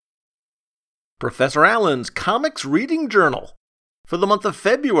Professor Allen's Comics Reading Journal for the month of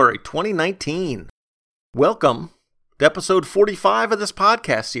February 2019. Welcome to episode 45 of this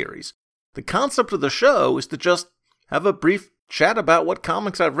podcast series. The concept of the show is to just have a brief chat about what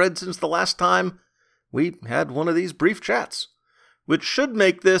comics I've read since the last time we had one of these brief chats, which should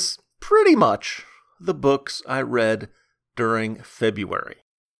make this pretty much the books I read during February.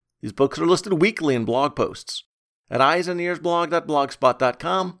 These books are listed weekly in blog posts at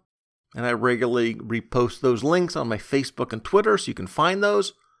eyesandearsblog.blogspot.com, and I regularly repost those links on my Facebook and Twitter so you can find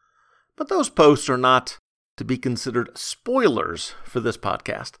those. But those posts are not to be considered spoilers for this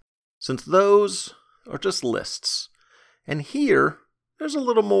podcast, since those are just lists. And here, there's a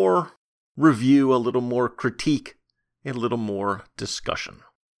little more review, a little more critique, and a little more discussion.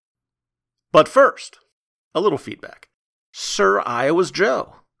 But first, a little feedback. Sir Iowa's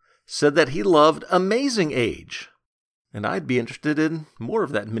Joe said that he loved Amazing Age, and I'd be interested in more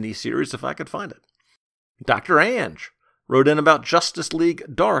of that miniseries if I could find it. Dr. Ange wrote in about Justice League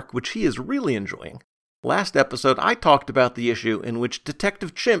Dark, which he is really enjoying. Last episode, I talked about the issue in which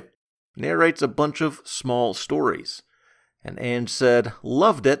Detective Chimp narrates a bunch of small stories. And Ange said,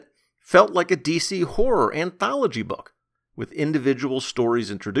 loved it, felt like a DC horror anthology book, with individual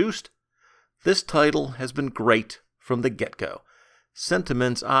stories introduced. This title has been great from the get-go.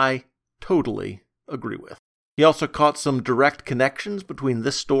 Sentiments I totally agree with. He also caught some direct connections between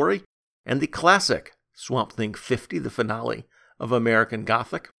this story and the classic Swamp Thing 50, the finale of American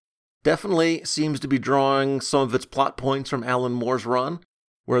Gothic. Definitely seems to be drawing some of its plot points from Alan Moore's run,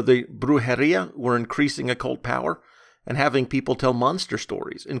 where the Brujeria were increasing occult power and having people tell monster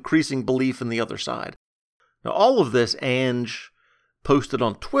stories, increasing belief in the other side. Now, all of this Ange posted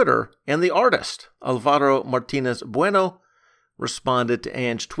on Twitter, and the artist, Alvaro Martinez Bueno, responded to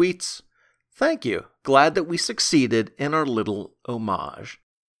Ange's tweets. Thank you. Glad that we succeeded in our little homage.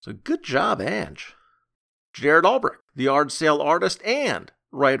 So good job, Ange. Jared Albrecht, the yard sale artist and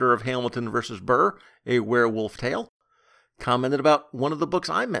writer of Hamilton vs. Burr, A Werewolf Tale, commented about one of the books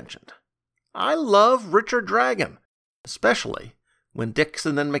I mentioned. I love Richard Dragon, especially when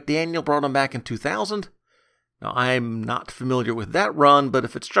Dixon and McDaniel brought him back in 2000. Now, I'm not familiar with that run, but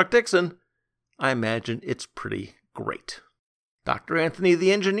if it's Chuck Dixon, I imagine it's pretty great. Dr. Anthony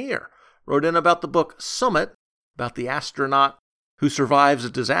the Engineer wrote in about the book Summit, about the astronaut who survives a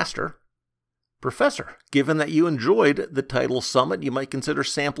disaster. Professor, given that you enjoyed the title Summit, you might consider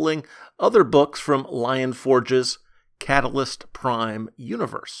sampling other books from Lion Forge's Catalyst Prime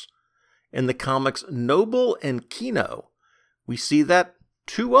universe. In the comics Noble and Kino, we see that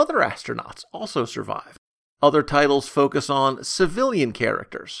two other astronauts also survive. Other titles focus on civilian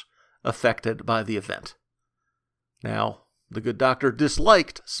characters affected by the event. Now, the good doctor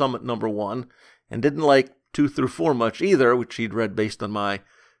disliked Summit number 1 and didn't like 2 through 4 much either, which he'd read based on my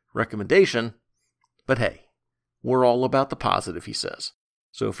recommendation. But hey, we're all about the positive, he says.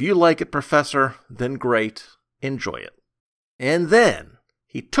 So if you like it, Professor, then great, enjoy it. And then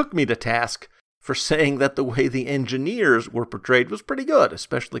he took me to task for saying that the way the engineers were portrayed was pretty good,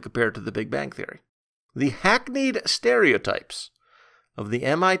 especially compared to the Big Bang Theory. The hackneyed stereotypes of the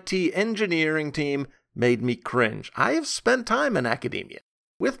MIT engineering team made me cringe. I have spent time in academia.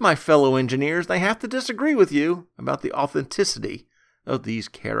 With my fellow engineers, they have to disagree with you about the authenticity of these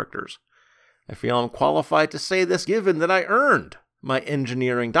characters. I feel I'm qualified to say this given that I earned my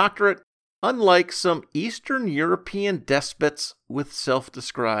engineering doctorate, unlike some Eastern European despots with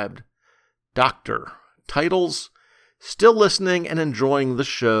self-described doctor titles. Still listening and enjoying the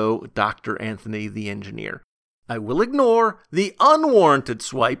show, Dr. Anthony the Engineer. I will ignore the unwarranted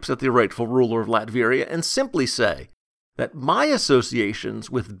swipes at the rightful ruler of Latveria and simply say that my associations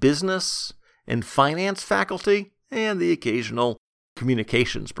with business and finance faculty and the occasional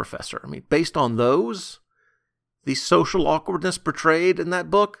communications professor, based on those, the social awkwardness portrayed in that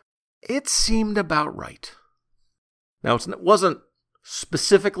book, it seemed about right. Now, it wasn't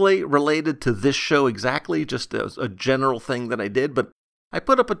specifically related to this show exactly, just as a general thing that I did, but I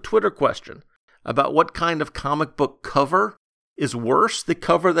put up a Twitter question about what kind of comic book cover is worse, the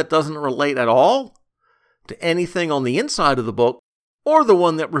cover that doesn't relate at all to anything on the inside of the book, or the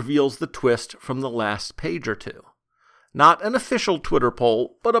one that reveals the twist from the last page or two. Not an official Twitter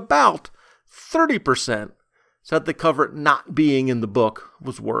poll, but about 30% said the cover not being in the book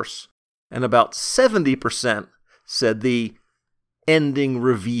was worse, and about 70% said the ending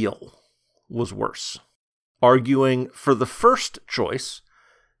reveal was worse. Arguing for the first choice,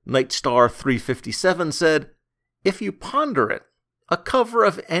 Nightstar 357 said, if you ponder it, a cover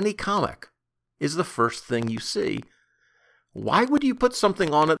of any comic is the first thing you see. Why would you put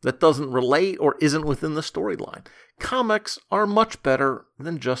something on it that doesn't relate or isn't within the storyline? Comics are much better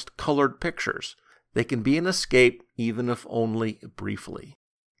than just colored pictures. They can be an escape, even if only briefly.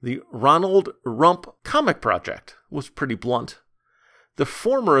 The Ronald Rump comic project was pretty blunt. The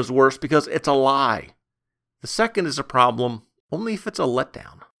former is worse because it's a lie. The second is a problem only if it's a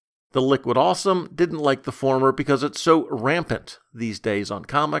letdown. The Liquid Awesome didn't like the former because it's so rampant these days on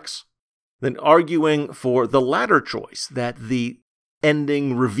comics. Then arguing for the latter choice, that the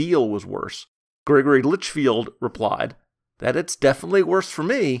ending reveal was worse, Gregory Litchfield replied that it's definitely worse for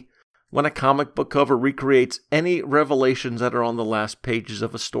me when a comic book cover recreates any revelations that are on the last pages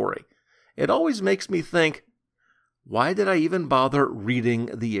of a story. It always makes me think, why did I even bother reading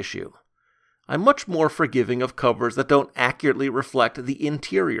the issue? I'm much more forgiving of covers that don't accurately reflect the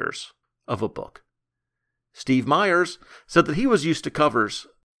interiors of a book. Steve Myers said he was used to covers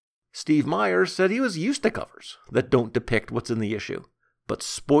that don't depict what's in the issue, but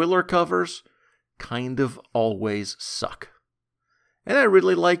spoiler covers kind of always suck. And I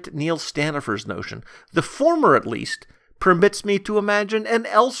really liked Neil Stanifer's notion. The former, at least, permits me to imagine an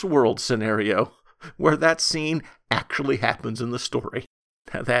Elseworld scenario where that scene actually happens in the story.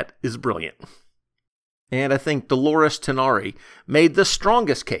 Now, that is brilliant. And I think Dolores Tenari made the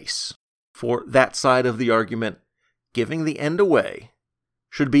strongest case for that side of the argument. Giving the end away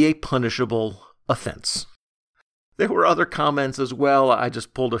should be a punishable offense. There were other comments as well. I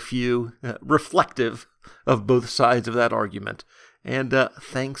just pulled a few reflective of both sides of that argument. And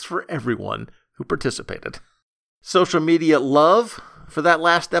thanks for everyone who participated. Social media love for that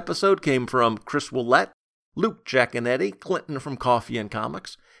last episode came from Chris Willett, Luke Giaconetti, Clinton from Coffee and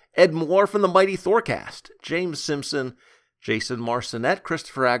Comics, Ed Moore from the Mighty Thorcast, James Simpson, Jason Marcinet,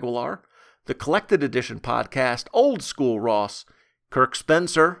 Christopher Aguilar, the Collected Edition Podcast, Old School Ross, Kirk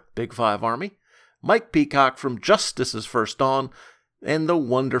Spencer, Big Five Army, Mike Peacock from Justice's First Dawn, and the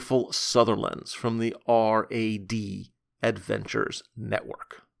wonderful Sutherlands from the RAD Adventures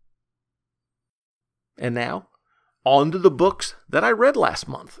Network. And now, on to the books that I read last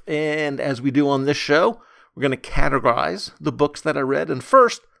month. And as we do on this show, we're going to categorize the books that I read. And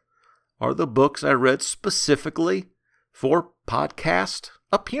first are the books I read specifically for podcast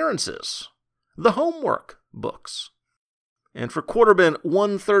appearances, the homework books. And for Quarterbin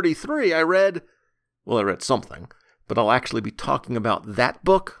 133, I read something, but I'll actually be talking about that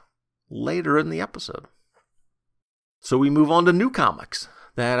book later in the episode. So we move on to new comics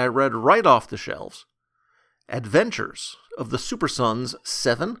that I read right off the shelves. Adventures of the Super Sons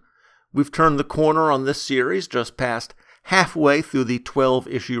 7. We've turned the corner on this series, just past halfway through the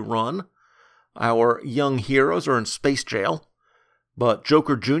 12-issue run. Our young heroes are in space jail, but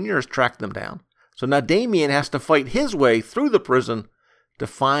Joker Jr. has tracked them down. So now Damian has to fight his way through the prison to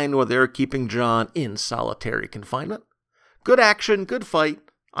find where they're keeping John in solitary confinement. Good action, good fight.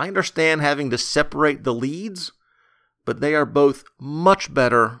 I understand having to separate the leads, but they are both much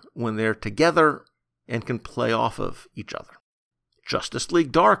better when they're together and can play off of each other. Justice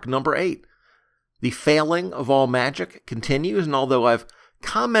League Dark, number 8. The failing of all magic continues, and although I've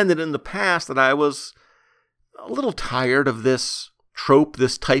commented in the past that I was a little tired of this trope,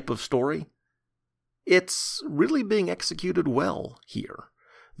 this type of story, it's really being executed well here.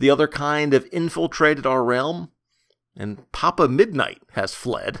 The other kind have infiltrated our realm, and Papa Midnight has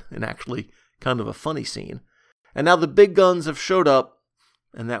fled, in actually kind of a funny scene. And now the big guns have showed up,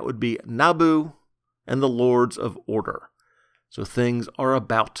 and that would be Nabu and the Lords of Order. So things are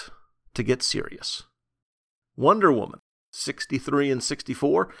about to get serious. Wonder Woman, 63 and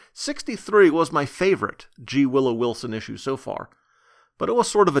 64. 63 was my favorite G. Willow Wilson issue so far, but it was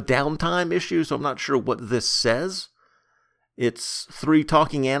sort of a downtime issue, so I'm not sure what this says. It's 3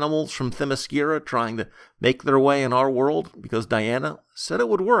 talking animals from Themyscira trying to make their way in our world because Diana said it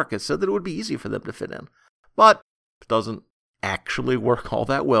would work. It said that it would be easy for them to fit in, but it doesn't actually work all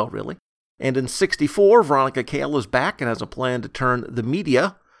that well, really. And in 64, Veronica Cale is back and has a plan to turn the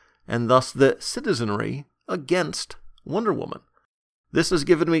media, and thus the citizenry, against Wonder Woman. This has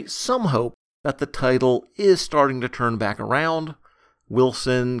given me some hope that the title is starting to turn back around,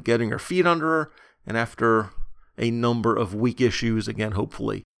 Wilson getting her feet under her, and after a number of weak issues, again,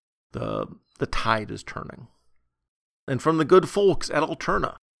 hopefully, the tide is turning. And from the good folks at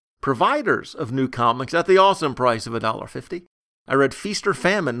Alterna, providers of new comics at the awesome price of $1.50, I read Feast or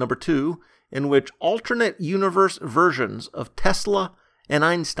Famine, number 2, in which alternate universe versions of Tesla and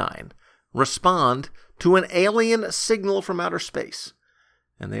Einstein respond to an alien signal from outer space.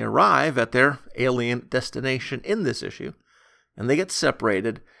 And they arrive at their alien destination in this issue, and they get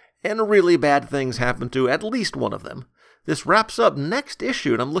separated, and really bad things happen to at least one of them. This wraps up next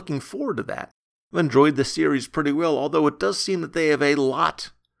issue, and I'm looking forward to that. I've enjoyed the series pretty well, although it does seem that they have a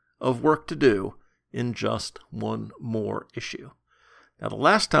lot of work to do in just one more issue. Now, the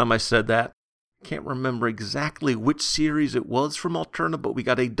last time I said that, I can't remember exactly which series it was from Alterna, but we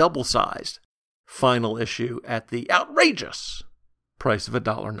got a double-sized final issue at the outrageous price of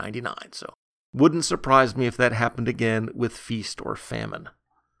 $1.99. So, wouldn't surprise me if that happened again with Feast or Famine.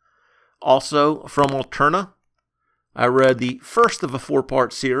 Also, from Alterna, I read the first of a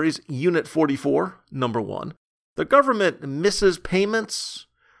 4-part series, Unit 44, number 1. The government misses payments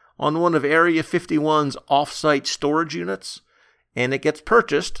on one of Area 51's off-site storage units, and it gets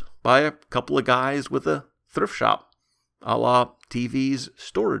purchased by a couple of guys with a thrift shop, a la TV's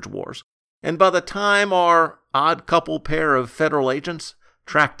Storage Wars. And by the time our odd couple pair of federal agents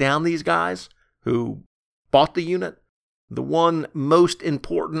track down these guys who bought the unit, the one most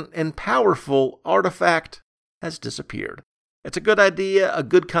important and powerful artifact has disappeared. It's a good idea, a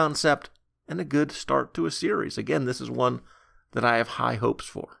good concept, and a good start to a series. Again, this is one that I have high hopes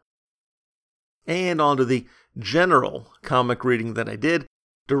for. And on to the general comic reading that I did,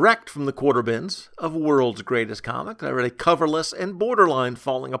 direct from the quarter bins of World's Greatest Comics. I read a coverless and borderline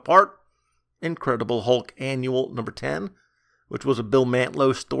falling apart Incredible Hulk Annual number 10, which was a Bill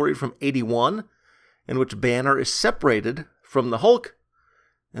Mantlo story from 81, in which Banner is separated from the Hulk,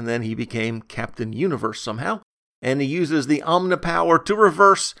 and then he became Captain Universe somehow. And he uses the Omnipower to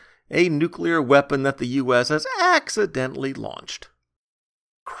reverse a nuclear weapon that the U.S. has accidentally launched.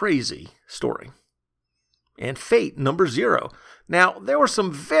 Crazy story. And Fate, number 0. Now, there were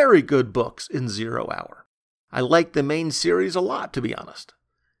some very good books in 0 Hour. I liked the main series a lot, to be honest.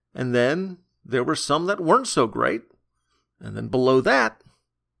 And then there were some that weren't so great. And then below that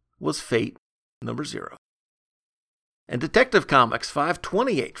was Fate, number 0. And Detective Comics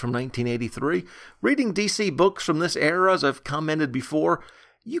 528 from 1983. Reading DC books from this era, as I've commented before,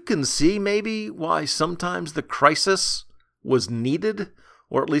 you can see maybe why sometimes the crisis was needed,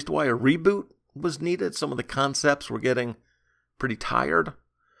 or at least why a reboot was needed. Some of the concepts were getting pretty tired.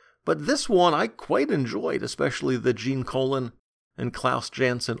 But this one I quite enjoyed, especially the Gene Colan and Klaus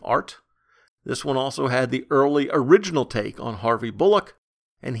Janson art. This one also had the early original take on Harvey Bullock,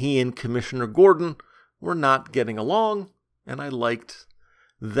 and he and Commissioner Gordon were not getting along, and I liked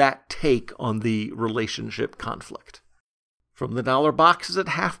that take on the relationship conflict. From the dollar boxes at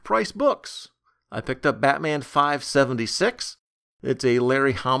Half Price Books, I picked up Batman 576. It's a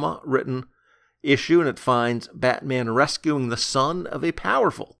Larry Hama written issue, and it finds Batman rescuing the son of a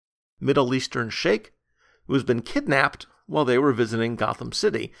powerful Middle Eastern sheikh who has been kidnapped while they were visiting Gotham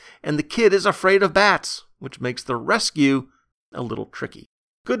City. And the kid is afraid of bats, which makes the rescue a little tricky.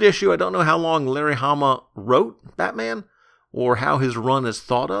 Good issue. I don't know how long Larry Hama wrote Batman or how his run is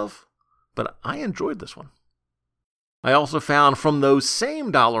thought of, but I enjoyed this one. I also found from those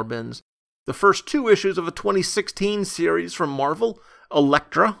same dollar bins the first 2 issues of a 2016 series from Marvel,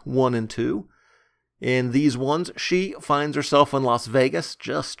 Elektra 1 and 2. In these ones, she finds herself in Las Vegas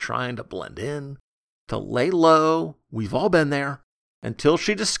just trying to blend in, to lay low, we've all been there, until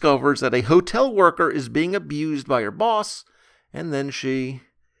she discovers that a hotel worker is being abused by her boss, and then she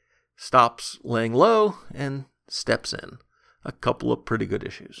stops laying low and steps in. A couple of pretty good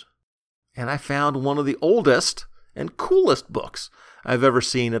issues. And I found one of the oldest and coolest books I've ever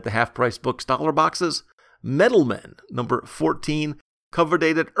seen at the Half Price Books dollar boxes, Metal Men, number 14, cover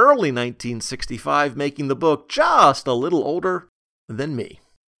dated early 1965, making the book just a little older than me.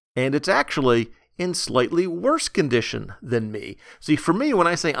 And it's actually in slightly worse condition than me. See, for me, when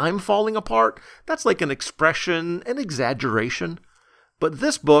I say I'm falling apart, that's like an expression, an exaggeration. But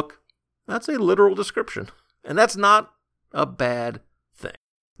this book, that's a literal description. And that's not a bad thing.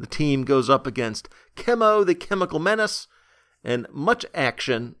 The team goes up against Chemo, the Chemical Menace, and much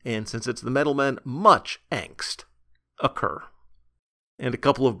action, and since it's the Metal Men, much angst occur. And a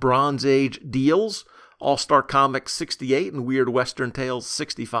couple of Bronze Age deals, All-Star Comics 68 and Weird Western Tales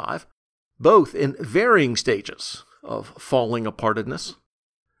 65, both in varying stages of falling apartedness.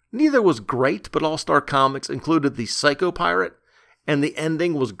 Neither was great, but All-Star Comics included the Psycho Pirate, and the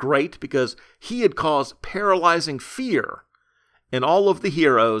ending was great because he had caused paralyzing fear in all of the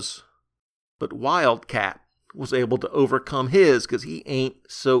heroes, but Wildcat was able to overcome his because he ain't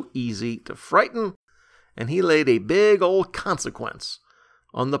so easy to frighten, and he laid a big old consequence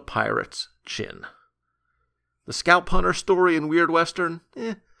on the pirate's chin. The Scalp Hunter story in Weird Western,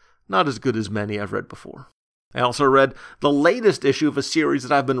 not as good as many I've read before. I also read the latest issue of a series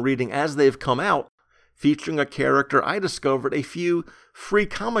that I've been reading as they've come out, featuring a character I discovered a few free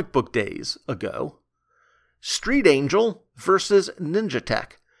comic book days ago. Street Angel versus Ninja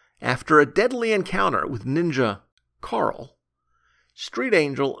Tech. After a deadly encounter with Ninja Carl, Street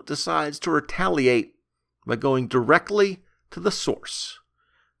Angel decides to retaliate by going directly to the source,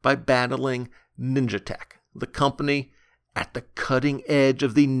 by battling Ninja Tech, the company at the cutting edge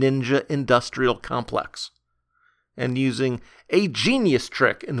of the ninja industrial complex, and using a genius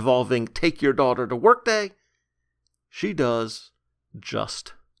trick involving Take Your Daughter to Work Day, she does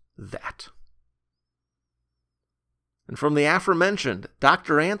just that. And from the aforementioned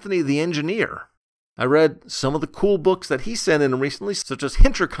Dr. Anthony the Engineer, I read some of the cool books that he sent in recently, such as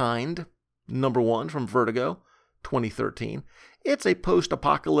Hinterkind, #1 from Vertigo, 2013. It's a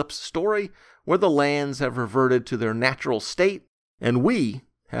post-apocalypse story where the lands have reverted to their natural state, and we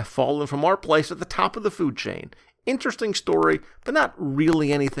have fallen from our place at the top of the food chain. Interesting story, but not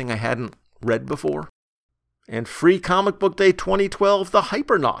really anything I hadn't read before. And Free Comic Book Day 2012, The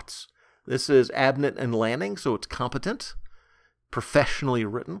Hypernauts. This is Abnett and Lanning, so it's competent, professionally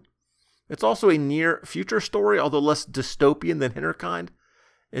written. It's also a near-future story, although less dystopian than Hinterkind.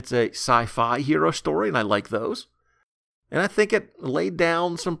 It's a sci-fi hero story, and I like those. And I think it laid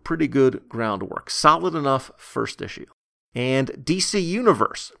down some pretty good groundwork. Solid enough first issue. And DC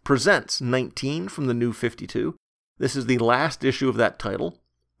Universe presents 19 from the New 52. This is the last issue of that title,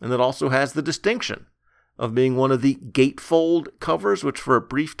 and it also has the distinction of being one of the gatefold covers, which for a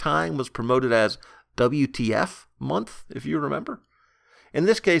brief time was promoted as WTF month, if you remember. In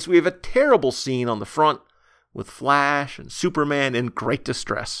this case, we have a terrible scene on the front with Flash and Superman in great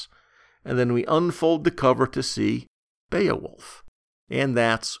distress, and then we unfold the cover to see Beowulf. And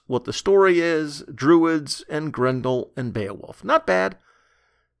that's what the story is, Druids and Grendel and Beowulf. Not bad.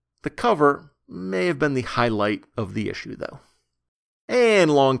 The cover may have been the highlight of the issue, though. And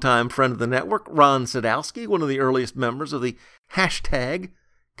longtime friend of the network, Ron Sadowski, one of the earliest members of the hashtag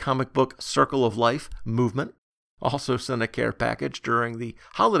Comic Book Circle of Life movement, also sent a care package during the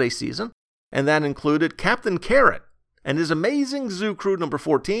holiday season, and that included Captain Carrot and his amazing Zoo Crew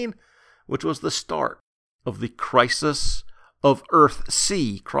 #14, which was the start of the Crisis of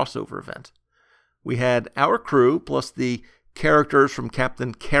Earth-Sea crossover event. We had our crew plus the characters from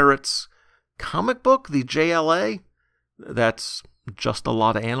Captain Carrot's comic book, the JLA, that's just a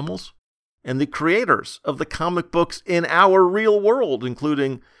lot of animals, and the creators of the comic books in our real world,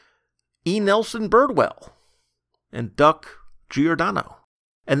 including E. Nelson Birdwell and Duck Giordano.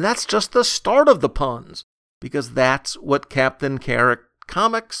 And that's just the start of the puns, because that's what Captain Carrot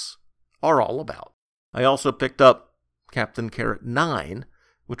comics are all about. I also picked up Captain Carrot 9,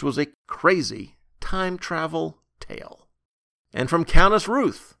 which was a crazy time travel tale. And from Countess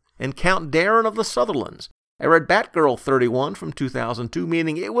Ruth and Count Darren of the Sutherlands, I read Batgirl 31 from 2002,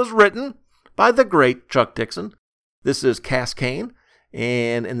 meaning it was written by the great Chuck Dixon. This is Cass Kane,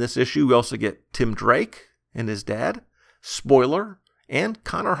 and in this issue we also get Tim Drake and his dad, Spoiler, and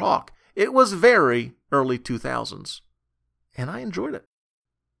Connor Hawke. It was very early 2000s, and I enjoyed it.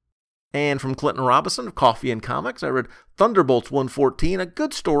 And from Clinton Robinson of Coffee and Comics, I read Thunderbolts 114, a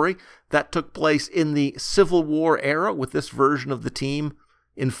good story that took place in the Civil War era with this version of the team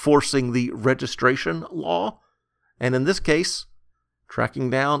enforcing the registration law. And in this case, tracking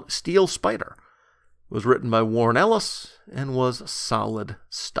down Steel Spider. It was written by Warren Ellis and was solid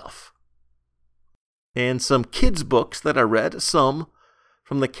stuff. And some kids' books that I read, some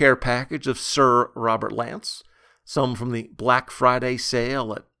from the care package of Sir Robert Lance, some from the Black Friday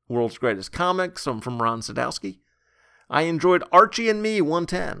sale at World's Greatest Comics, some from Ron Sadowski. I enjoyed Archie and Me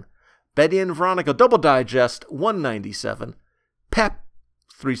 110, Betty and Veronica Double Digest 197, Pep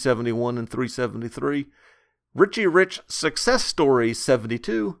 371 and 373, Richie Rich Success Stories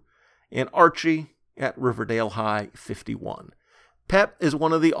 72, and Archie at Riverdale High 51. Pep is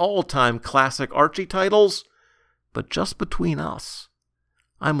one of the all-time classic Archie titles, but just between us,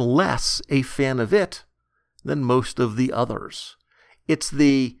 I'm less a fan of it than most of the others. It's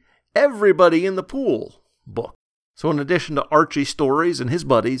the Everybody in the Pool book. So in addition to Archie stories and his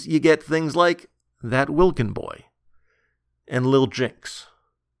buddies, you get things like That Wilkin Boy and Lil Jinx.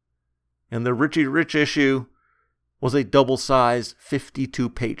 And the Richie Rich issue was a double-sized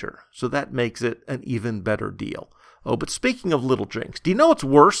 52-pager, so that makes it an even better deal. Oh, but speaking of Little Jinx, do you know what's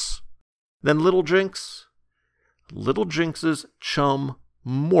worse than Little Jinx? Little Jinx's chum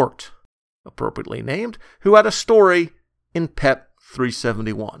Mort, appropriately named, who had a story in Pep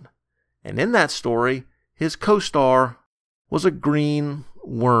 371. And in that story, his co-star was a green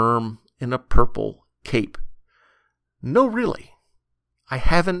worm in a purple cape. No, really. I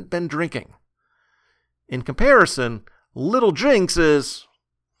haven't been drinking. In comparison, Little Jinx is,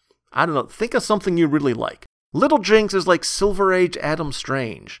 I don't know, think of something you really like. Little Jinx is like Silver Age Adam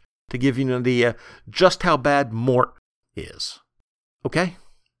Strange, to give you an idea just how bad Mort is. Okay?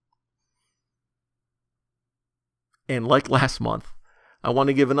 And like last month, I want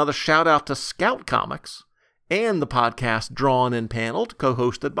to give another shout out to Scout Comics and the podcast Drawn and Paneled,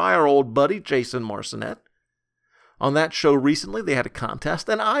 co-hosted by our old buddy Jason Marcinet. On that show recently, they had a contest,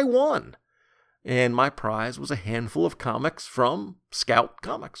 and I won. And my prize was a handful of comics from Scout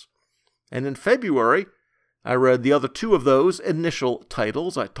Comics. And in February, I read the other two of those initial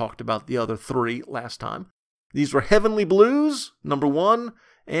titles. I talked about the other three last time. These were Heavenly Blues, number 1,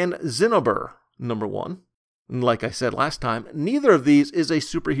 and Zinnober, number 1. And like I said last time, neither of these is a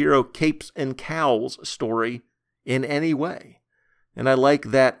superhero capes and cowls story in any way. And I like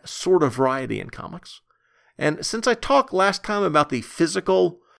that sort of variety in comics. And since I talked last time about the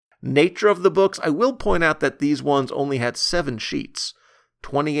physical nature of the books, I will point out that these ones only had 7 sheets,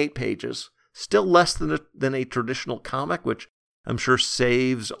 28 pages, still less than a traditional comic, which I'm sure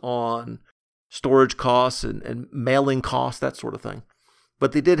saves on storage costs and mailing costs, that sort of thing.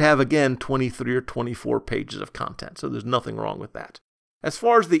 But they did have, again, 23 or 24 pages of content, so there's nothing wrong with that. As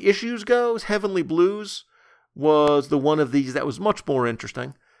far as the issues goes, Heavenly Blues was the one of these that was much more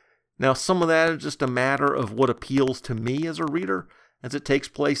interesting. Now, some of that is just a matter of what appeals to me as a reader, as it takes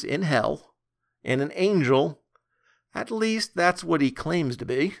place in hell, and an angel, at least that's what he claims to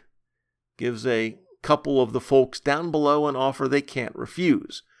be, gives a couple of the folks down below an offer they can't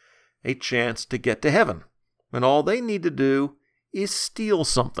refuse, a chance to get to heaven, and all they need to do is steal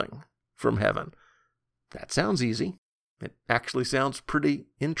something from heaven. That sounds easy. It actually sounds pretty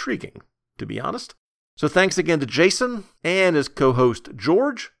intriguing, to be honest. So thanks again to Jason and his co-host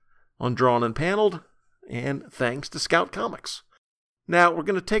George on Drawn and Paneled, and thanks to Scout Comics. Now, we're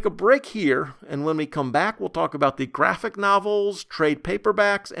going to take a break here, and when we come back, we'll talk about the graphic novels, trade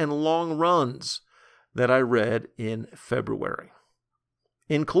paperbacks, and long runs that I read in February,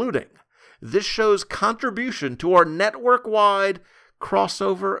 including this show's contribution to our network-wide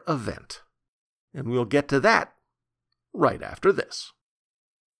crossover event. And we'll get to that right after this.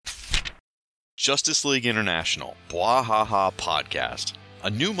 Justice League International, Bwahaha Podcast. A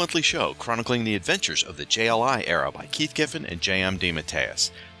new monthly show chronicling the adventures of the JLI era by Keith Giffen and J.M.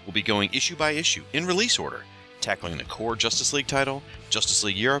 DeMatteis. We'll be going issue by issue in release order, tackling the core Justice League title, Justice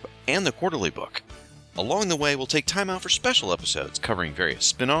League Europe, and the quarterly book. Along the way, we'll take time out for special episodes covering various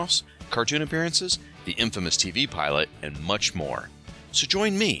spin-offs, cartoon appearances, the infamous TV pilot, and much more. So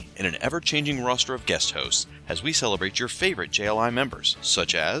join me in an ever-changing roster of guest hosts as we celebrate your favorite JLI members,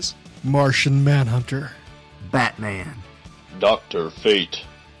 such as Martian Manhunter, Batman, Dr. Fate,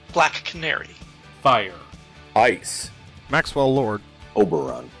 Black Canary, Fire, Ice, Maxwell Lord,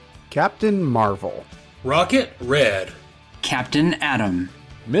 Oberon, Captain Marvel, Rocket Red, Captain Atom,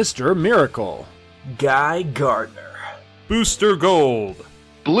 Mr. Miracle, Guy Gardner, Booster Gold,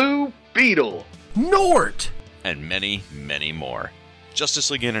 Blue Beetle, Nort, and many, many more.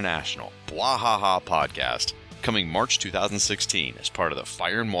 Justice League International, Bwahaha Podcast, coming March 2016 as part of the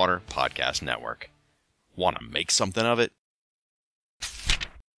Fire and Water Podcast Network. Want to make something of it?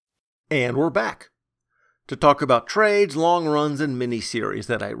 And we're back to talk about trades, long runs, and miniseries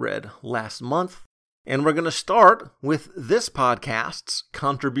that I read last month. And we're going to start with this podcast's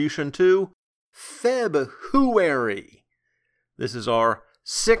contribution to February. This is our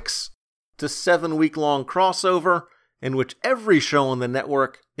 6 to 7 week long crossover in which every show on the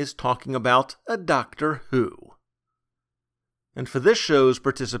network is talking about a Doctor Who. And for this show's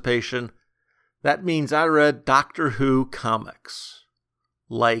participation, that means I read Doctor Who comics.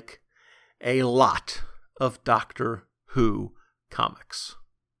 Like a lot of Doctor Who comics.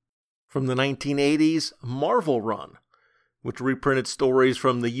 From the 1980s Marvel run, which reprinted stories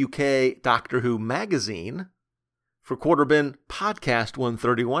from the UK Doctor Who magazine. For Quarterbin Podcast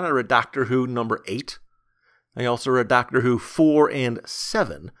 131, I read Doctor Who number 8. I also read Doctor Who 4 and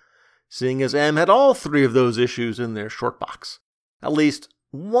 7, seeing as M had all 3 of those issues in their short box. At least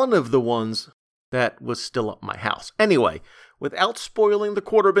one of the ones that was still at my house. Anyway, without spoiling the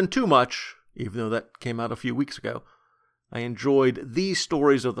Quarterbin too much, even though that came out a few weeks ago, I enjoyed these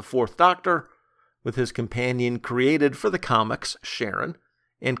stories of the 4th Doctor, with his companion created for the comics, Sharon,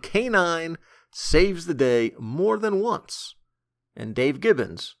 and K9 saves the day more than once. And Dave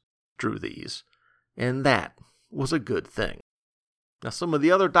Gibbons drew these, and that was a good thing. Now, some of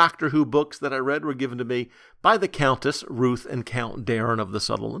the other Doctor Who books that I read were given to me by the Countess Ruth and Count Darren of the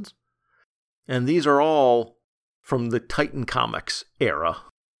Sutherlands. And these are all from the Titan Comics era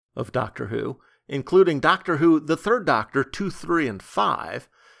of Doctor Who, including Doctor Who, the Third Doctor, 2, 3, and 5.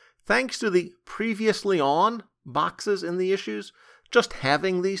 Thanks to the previously on boxes in the issues, just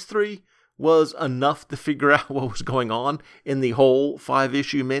having these 3 was enough to figure out what was going on in the whole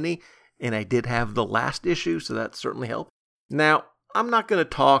 5-issue mini, and I did have the last issue, so that certainly helped. Now, I'm not going to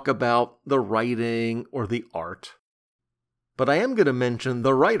talk about the writing or the art. But I am going to mention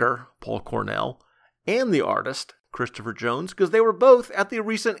the writer, Paul Cornell, and the artist, Christopher Jones, because they were both at the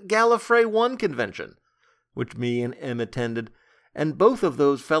recent Gallifrey 1 convention, which me and Em attended, and both of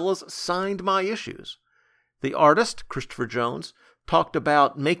those fellas signed my issues. The artist, Christopher Jones, talked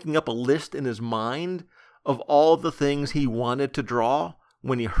about making up a list in his mind of all the things he wanted to draw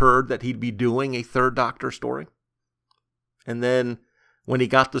when he heard that he'd be doing a Third Doctor story. And then, when he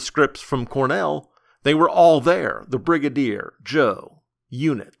got the scripts from Cornell, they were all there. The Brigadier, Joe,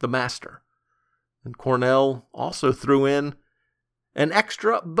 Unit, the Master. And Cornell also threw in an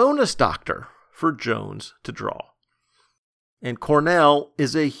extra bonus Doctor for Jones to draw. And Cornell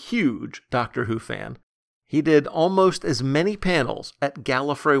is a huge Doctor Who fan. He did almost as many panels at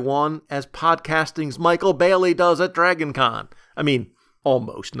Gallifrey 1 as podcasting's Michael Bailey does at DragonCon. I mean,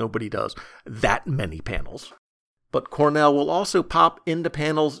 almost. Nobody does that many panels. But Cornell will also pop into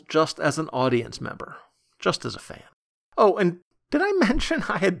panels just as an audience member, just as a fan. Oh, and did I mention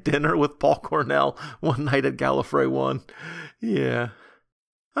I had dinner with Paul Cornell one night at Gallifrey 1? Yeah,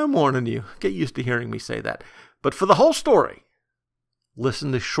 I'm warning you. Get used to hearing me say that. But for the whole story,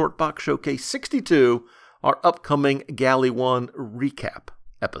 listen to Shortbox Showcase 62, our upcoming Galley 1 recap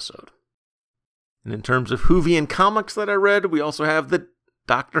episode. And in terms of Whovian comics that I read, we also have the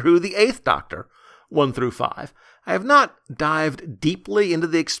Doctor Who, the 8th Doctor, 1 through 5. I have not dived deeply into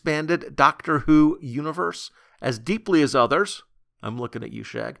the expanded Doctor Who universe, as deeply as others. I'm looking at you,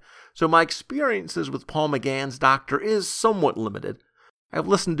 Shag. So my experiences with Paul McGann's Doctor is somewhat limited. I've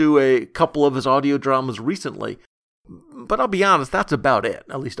listened to a couple of his audio dramas recently, but I'll be honest, that's about it,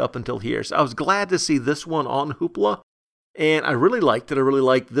 at least up until here. So I was glad to see this one on Hoopla, and I really liked it. I really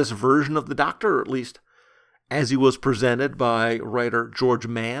liked this version of the Doctor, or at least as he was presented by writer George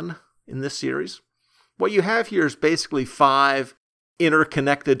Mann in this series. What you have here is basically 5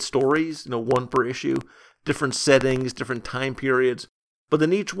 interconnected stories, 1 per issue, different settings, different time periods. But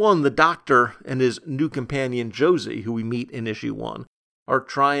in each one, the Doctor and his new companion Josie, who we meet in issue 1, are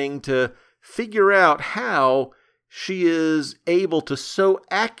trying to figure out how she is able to so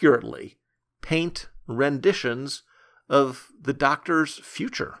accurately paint renditions of the Doctor's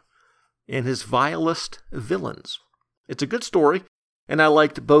future and his vilest villains. It's a good story, and I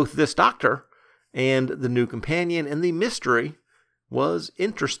liked both this Doctor and the new companion, and the mystery was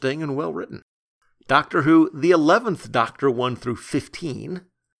interesting and well written. Doctor Who, the 11th Doctor, 1 through 15.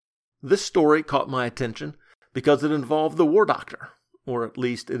 This story caught my attention because it involved the War Doctor, or at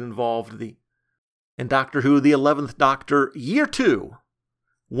least it involved and Doctor Who, the 11th Doctor, Year 2,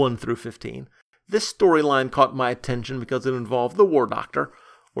 1 through 15. This storyline caught my attention because it involved the War Doctor,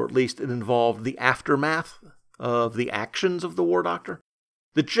 or at least it involved the aftermath of the actions of the War Doctor.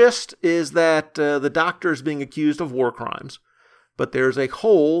 The gist is that the Doctor is being accused of war crimes, but there's a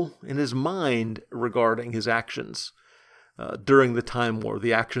hole in his mind regarding his actions during the Time War,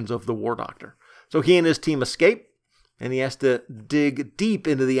 the actions of the War Doctor. So he and his team escape, and he has to dig deep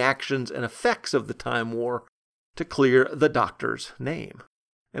into the actions and effects of the Time War to clear the Doctor's name.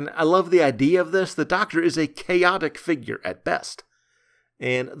 And I love the idea of this. The Doctor is a chaotic figure at best,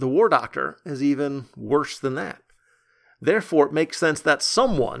 and the War Doctor is even worse than that. Therefore, it makes sense that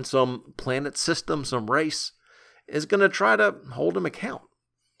someone, some planet system, some race, is going to try to hold him account.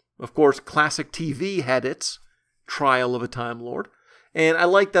 Of course, classic TV had its Trial of a Time Lord, and I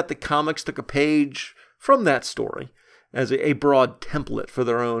like that the comics took a page from that story as a broad template for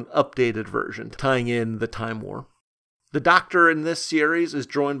their own updated version, tying in the Time War. The Doctor in this series is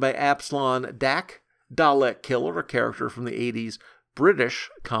joined by Absalom Dak, Dalek Killer, a character from the 80s British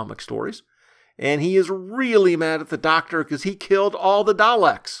comic stories. And he is really mad at the Doctor because he killed all the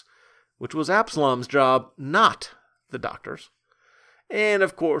Daleks, which was Absalom's job, not the Doctor's. And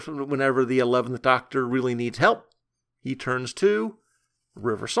of course, whenever the 11th Doctor really needs help, he turns to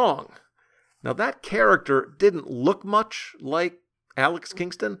River Song. Now that character didn't look much like Alex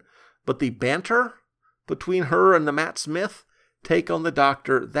Kingston, but the banter between her and the Matt Smith take on the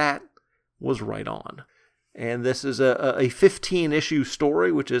Doctor, that was right on. And this is a 15-issue story,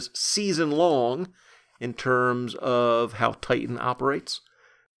 which is season-long in terms of how Titan operates.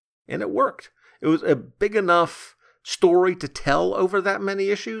 And it worked. It was a big enough story to tell over that many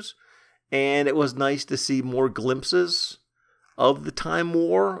issues, and it was nice to see more glimpses of the Time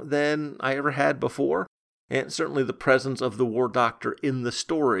War than I ever had before. And certainly the presence of the War Doctor in the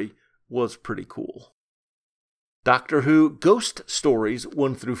story was pretty cool. Doctor Who Ghost Stories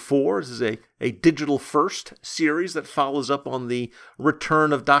 1 through 4. This is a digital first series that follows up on the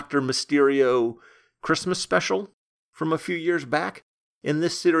Return of Dr. Mysterio Christmas special from a few years back. In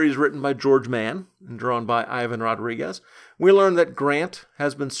this series written by George Mann and drawn by Ivan Rodriguez, we learn that Grant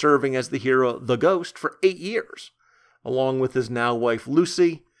has been serving as the hero The Ghost for 8 years, along with his now wife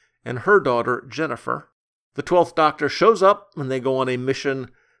Lucy and her daughter Jennifer. The 12th Doctor shows up and they go on a mission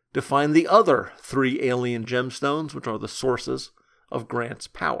to find the other 3 alien gemstones, which are the sources of Grant's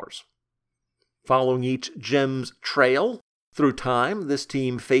powers. Following each gem's trail through time, this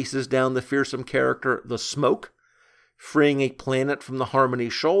team faces down the fearsome character the Smoke, freeing a planet from the Harmony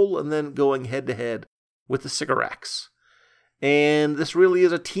Shoal and then going head-to-head with the Sycorax. And this really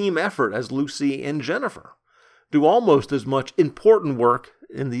is a team effort, as Lucy and Jennifer do almost as much important work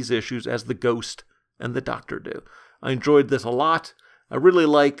in these issues as the Ghost and the Doctor do. I enjoyed this a lot. I really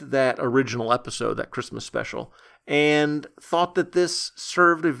liked that original episode, that Christmas special, and thought that this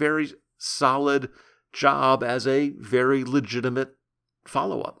served a very solid job as a very legitimate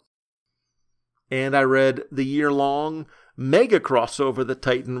follow-up. And I read the year-long mega crossover that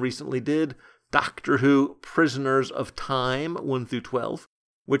Titan recently did, Doctor Who Prisoners of Time 1-12,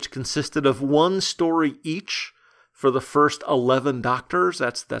 which consisted of 1 story each for the first 11 Doctors.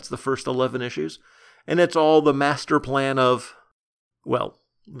 That's the first 11 issues. And it's all the master plan of, well,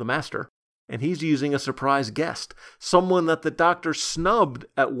 the Master. And he's using a surprise guest, someone that the Doctor snubbed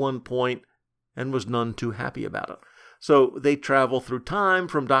at one point and was none too happy about it. So they travel through time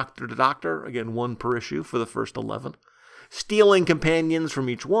from Doctor to Doctor, again 1 per issue for the first 11, stealing companions from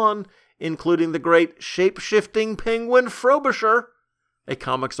each one, including the great shape-shifting penguin Frobisher, a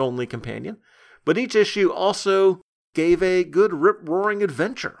comics-only companion. But each issue also gave a good rip-roaring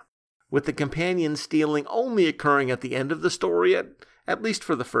adventure, with the companion stealing only occurring at the end of the story, at least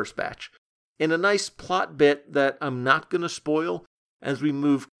for the first batch, in a nice plot bit that I'm not going to spoil as we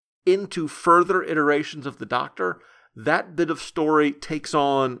move into further iterations of the Doctor. That bit of story takes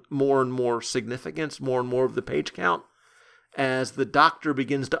on more and more significance, more and more of the page count, as the Doctor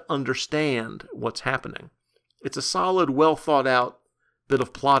begins to understand what's happening. It's a solid, well-thought-out bit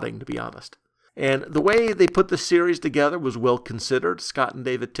of plotting, to be honest. And the way they put the series together was well considered. Scott and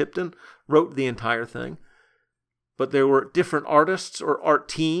David Tipton wrote the entire thing. But there were different artists or art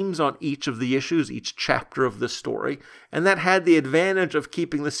teams on each of the issues, each chapter of this story. And that had the advantage of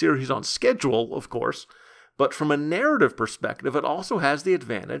keeping the series on schedule, of course. But from a narrative perspective, it also has the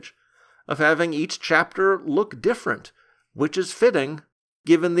advantage of having each chapter look different, which is fitting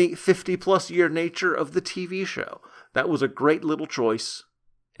given the 50-plus year nature of the TV show. That was a great little choice,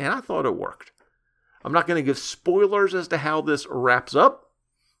 and I thought it worked. I'm not going to give spoilers as to how this wraps up,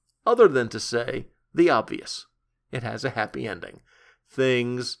 other than to say the obvious. It has a happy ending.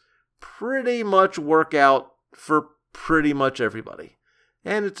 Things pretty much work out for pretty much everybody.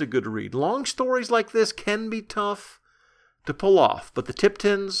 And it's a good read. Long stories like this can be tough to pull off, but the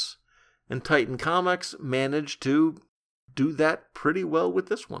Tiptons and Titan Comics managed to do that pretty well with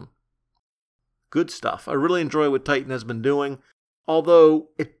this one. Good stuff. I really enjoy what Titan has been doing, although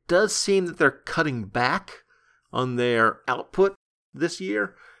it does seem that they're cutting back on their output this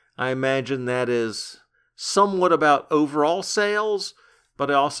year. I imagine that is somewhat about overall sales,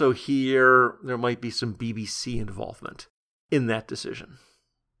 but I also hear there might be some BBC involvement in that decision.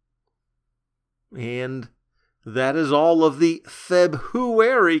 And that is all of the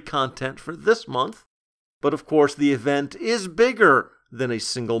February content for this month. But of course, the event is bigger than a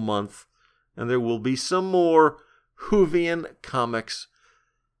single month, and there will be some more Whovian comics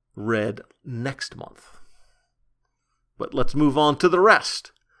read next month. But let's move on to the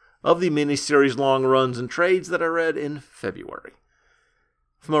rest of the miniseries long runs and trades that I read in February.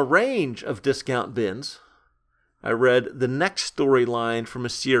 From a range of discount bins, I read the next storyline from a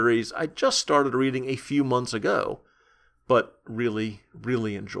series I just started reading a few months ago, but really,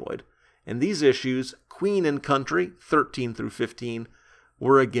 really enjoyed. And these issues, Queen and Country, 13 through 15,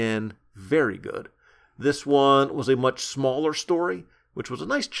 were again very good. This one was a much smaller story, which was a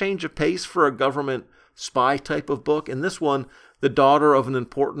nice change of pace for a government spy type of book. In this one, the daughter of an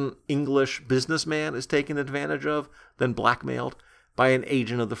important English businessman is taken advantage of, then blackmailed by an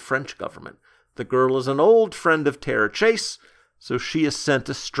agent of the French government. The girl is an old friend of Tara Chase, so she is sent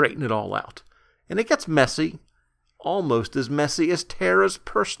to straighten it all out. And it gets messy, almost as messy as Tara's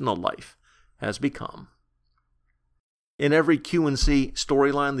personal life has become. In every Q&C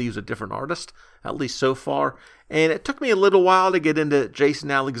storyline, they use a different artist, at least so far, and it took me a little while to get into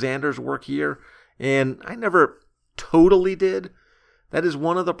Jason Alexander's work here, and I never totally did. That is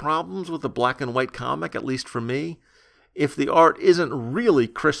one of the problems with a black and white comic, at least for me. If the art isn't really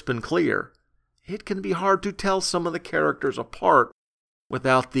crisp and clear, it can be hard to tell some of the characters apart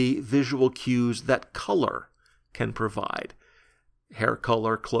without the visual cues that color can provide. Hair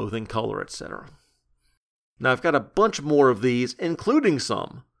color, clothing color, etc. Now I've got a bunch more of these, including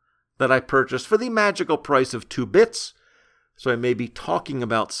some that I purchased for the magical price of 2 bits, so I may be talking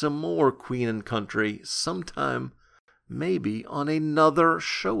about some more Queen and Country sometime maybe on another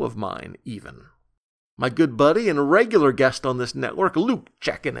show of mine even. My good buddy and a regular guest on this network, Luke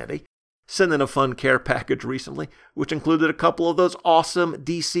Giaconetti, sent in a fun care package recently, which included a couple of those awesome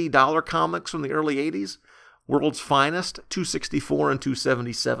DC dollar comics from the early 80s, World's Finest, 264 and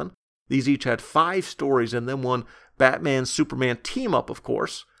 277. These each had 5 stories in them, one Batman-Superman team-up, of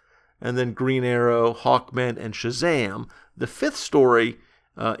course, and then Green Arrow, Hawkman, and Shazam. The 5th story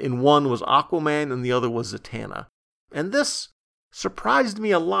in one was Aquaman and the other was Zatanna. And this surprised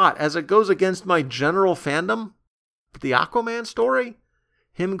me a lot as it goes against my general fandom. But the Aquaman story,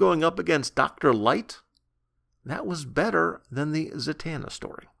 him going up against Dr. Light, that was better than the Zatanna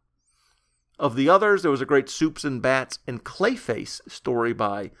story. Of the others, there was a great Soups and Bats and Clayface story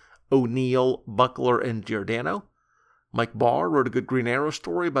by O'Neill, Buckler, and Giordano. Mike Barr wrote a good Green Arrow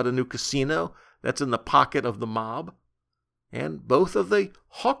story about a new casino that's in the pocket of the mob. And both of the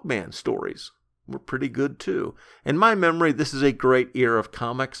Hawkman stories were pretty good too. In my memory, this is a great era of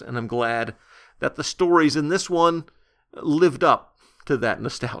comics, and I'm glad that the stories in this one lived up to that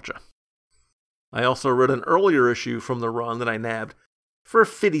nostalgia. I also read an earlier issue from the run that I nabbed for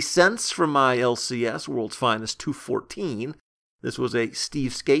 50 cents from my LCS, World's Finest 214. This was a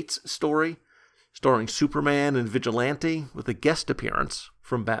Steve Skates story, starring Superman and Vigilante, with a guest appearance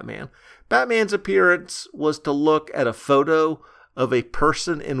from Batman. Batman's appearance was to look at a photo of a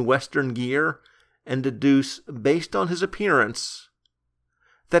person in Western gear and deduce, based on his appearance,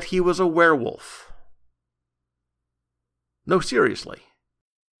 that he was a werewolf. No, seriously.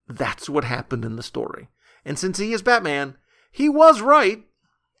 That's what happened in the story. And since he is Batman, he was right.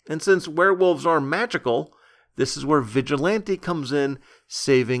 And since werewolves are magical, this is where Vigilante comes in,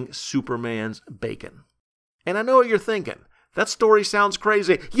 saving Superman's bacon. And I know what you're thinking. That story sounds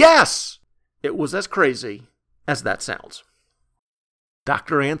crazy. Yes! It was as crazy as that sounds.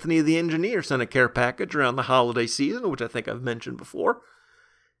 Dr. Anthony the Engineer sent a care package around the holiday season, which I think I've mentioned before.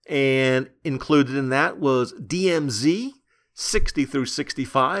 And included in that was DMZ 60 through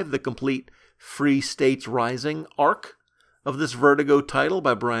 65, the complete Free States Rising arc of this Vertigo title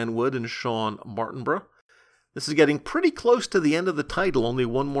by Brian Wood and Sean Martinborough. This is getting pretty close to the end of the title, only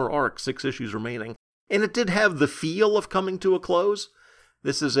one more arc, 6 issues remaining. And it did have the feel of coming to a close.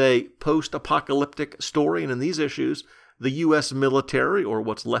 This is a post-apocalyptic story, and in these issues, the U.S. military, or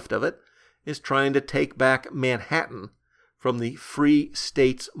what's left of it, is trying to take back Manhattan from the Free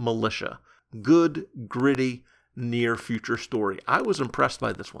States Militia. Good, gritty, near-future story. I was impressed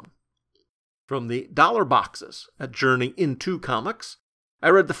by this one. From the dollar boxes at Journey Into Comics, I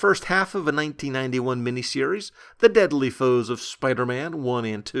read the first half of a 1991 miniseries, The Deadly Foes of Spider-Man 1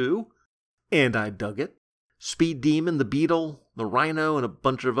 and 2, and I dug it. Speed Demon, the Beetle, the Rhino, and a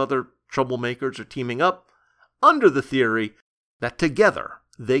bunch of other troublemakers are teaming up under the theory that together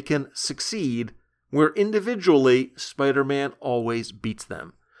they can succeed where individually Spider-Man always beats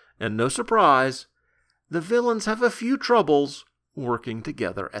them. And no surprise, the villains have a few troubles working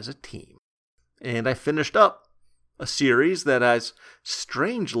together as a team. And I finished up a series that has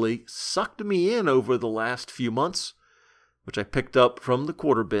strangely sucked me in over the last few months, which I picked up from the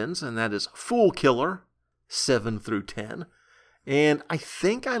quarter bins, and that is Fool Killer 7 through 10. And I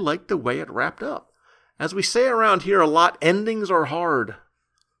think I liked the way it wrapped up. As we say around here a lot, endings are hard,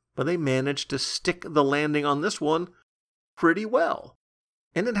 but they managed to stick the landing on this one pretty well.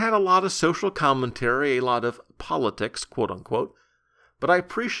 And it had a lot of social commentary, a lot of politics, quote unquote, but I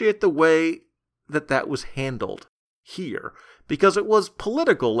appreciate the way that was handled here, because it was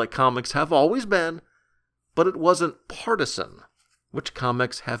political like comics have always been, but it wasn't partisan, which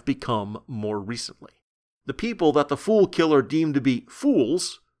comics have become more recently. The people that the Fool Killer deemed to be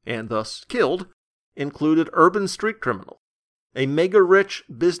fools, and thus killed, included urban street criminal, a mega-rich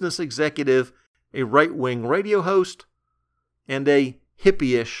business executive, a right-wing radio host, and a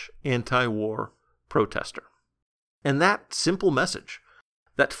hippie-ish anti-war protester. And that simple message,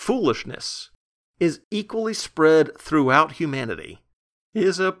 that foolishness is equally spread throughout humanity,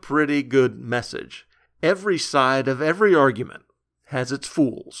 is a pretty good message. Every side of every argument has its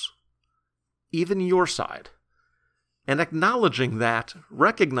fools, even your side. And acknowledging that,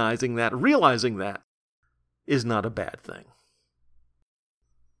 recognizing that, realizing that is not a bad thing.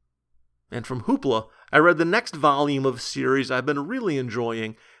 And from Hoopla, I read the next volume of a series I've been really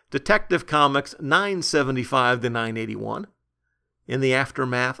enjoying, Detective Comics 975 to 981. In the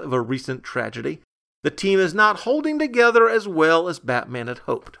aftermath of a recent tragedy, the team is not holding together as well as Batman had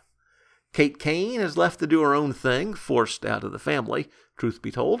hoped. Kate Kane is left to do her own thing, forced out of the family, truth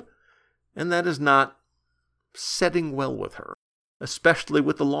be told, and that is not setting well with her, especially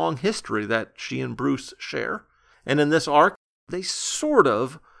with the long history that she and Bruce share. And in this arc, they sort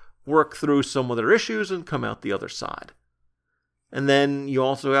of work through some of their issues and come out the other side. And then you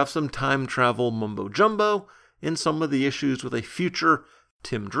also have some time travel mumbo-jumbo in some of the issues with a future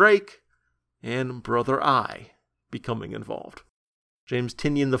Tim Drake and Brother Eye becoming involved. James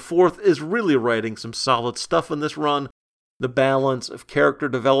Tynion IV is really writing some solid stuff in this run. The balance of character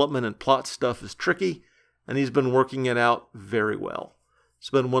development and plot stuff is tricky, and he's been working it out very well. It's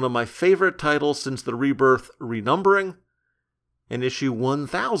been one of my favorite titles since the Rebirth renumbering, and issue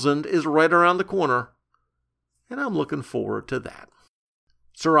 1000 is right around the corner, and I'm looking forward to that.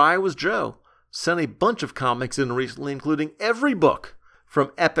 Sir I Was Joe sent a bunch of comics in recently, including every book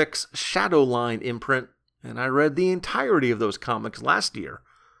from Epic's Shadowline imprint, and I read the entirety of those comics last year.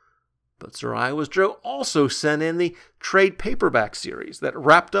 But Sir I Was Joe also sent in the trade paperback series that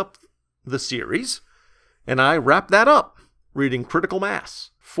wrapped up the series, and I wrapped that up reading Critical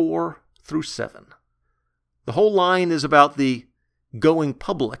Mass 4 through 7. The whole line is about the going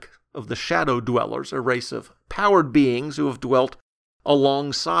public of the Shadow Dwellers, a race of powered beings who have dwelt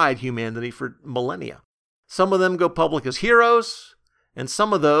alongside humanity for millennia. Some of them go public as heroes, and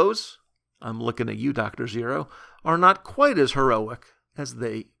some of those, I'm looking at you, Dr. Zero, are not quite as heroic as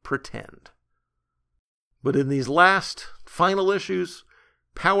they pretend. But in these last, final issues,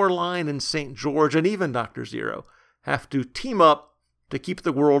 Powerline and St. George, and even Dr. Zero, have to team up to keep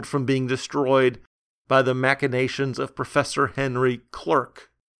the world from being destroyed by the machinations of Professor Henry Clerk,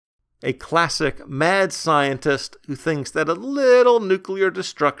 a classic mad scientist who thinks that a little nuclear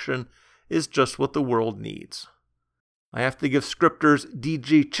destruction is just what the world needs. I have to give scripters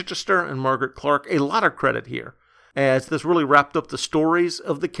D.G. Chichester and Margaret Clark a lot of credit here, as this really wrapped up the stories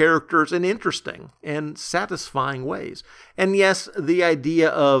of the characters in interesting and satisfying ways. And yes, the idea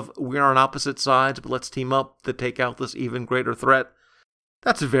of we are on opposite sides, but let's team up to take out this even greater threat,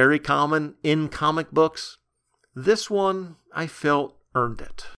 that's very common in comic books. This one, I felt, earned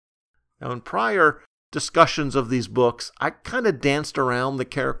it. Now, in prior discussions of these books, I kind of danced around the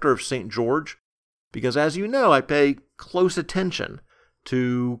character of St. George, because as you know, I pay close attention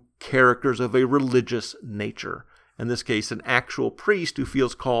to characters of a religious nature. In this case, an actual priest who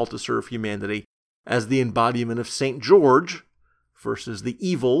feels called to serve humanity as the embodiment of St. George versus the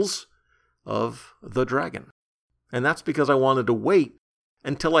evils of the dragon. And that's because I wanted to wait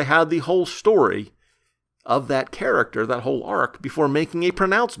until I had the whole story of that character, that whole arc, before making a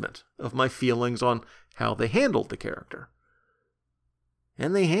pronouncement of my feelings on how they handled the character.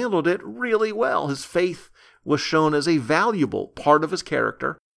 And they handled it really well. His faith was shown as a valuable part of his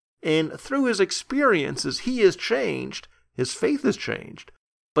character, and through his experiences, he has changed, his faith has changed,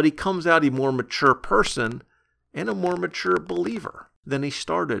 but he comes out a more mature person and a more mature believer than he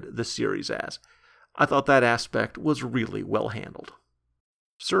started the series as. I thought that aspect was really well handled.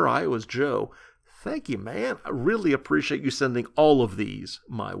 Sir I Was Joe, thank you, man. I really appreciate you sending all of these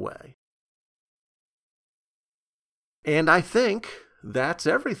my way. And I think that's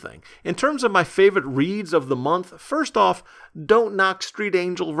everything. In terms of my favorite reads of the month, first off, don't knock Street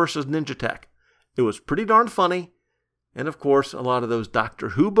Angel vs. Ninja Tech. It was pretty darn funny. And of course, a lot of those Doctor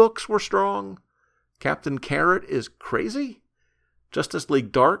Who books were strong. Captain Carrot is crazy. Justice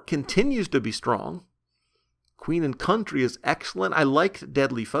League Dark continues to be strong. Queen and Country is excellent. I liked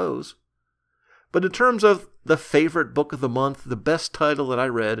Deadly Foes. But in terms of the favorite book of the month, the best title that I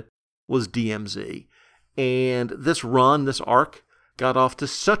read was DMZ. And this run, this arc, got off to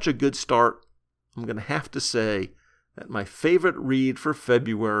such a good start, I'm going to have to say that my favorite read for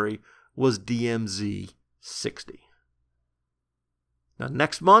February was DMZ 60. Now,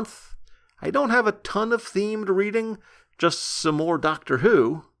 next month, I don't have a ton of themed reading, just some more Doctor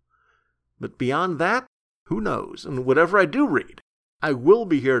Who. But beyond that, who knows? And whatever I do read, I will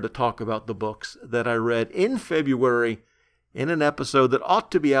be here to talk about the books that I read in February in an episode that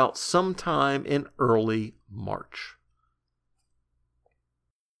ought to be out sometime in early March.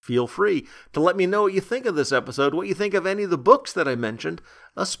 Feel free to let me know what you think of this episode, what you think of any of the books that I mentioned,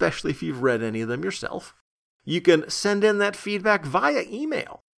 especially if you've read any of them yourself. You can send in that feedback via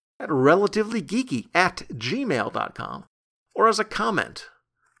email at relativelygeeky@gmail.com or as a comment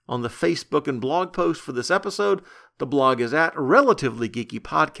on the Facebook and blog post for this episode. The blog is at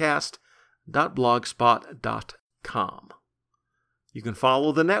relativelygeekypodcast.blogspot.com. You can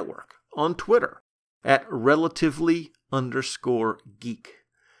follow the network on Twitter at relatively_geek.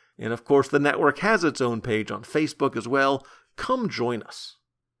 And of course, the network has its own page on Facebook as well. Come join us.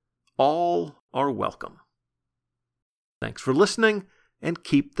 All are welcome. Thanks for listening, and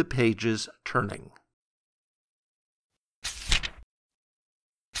keep the pages turning.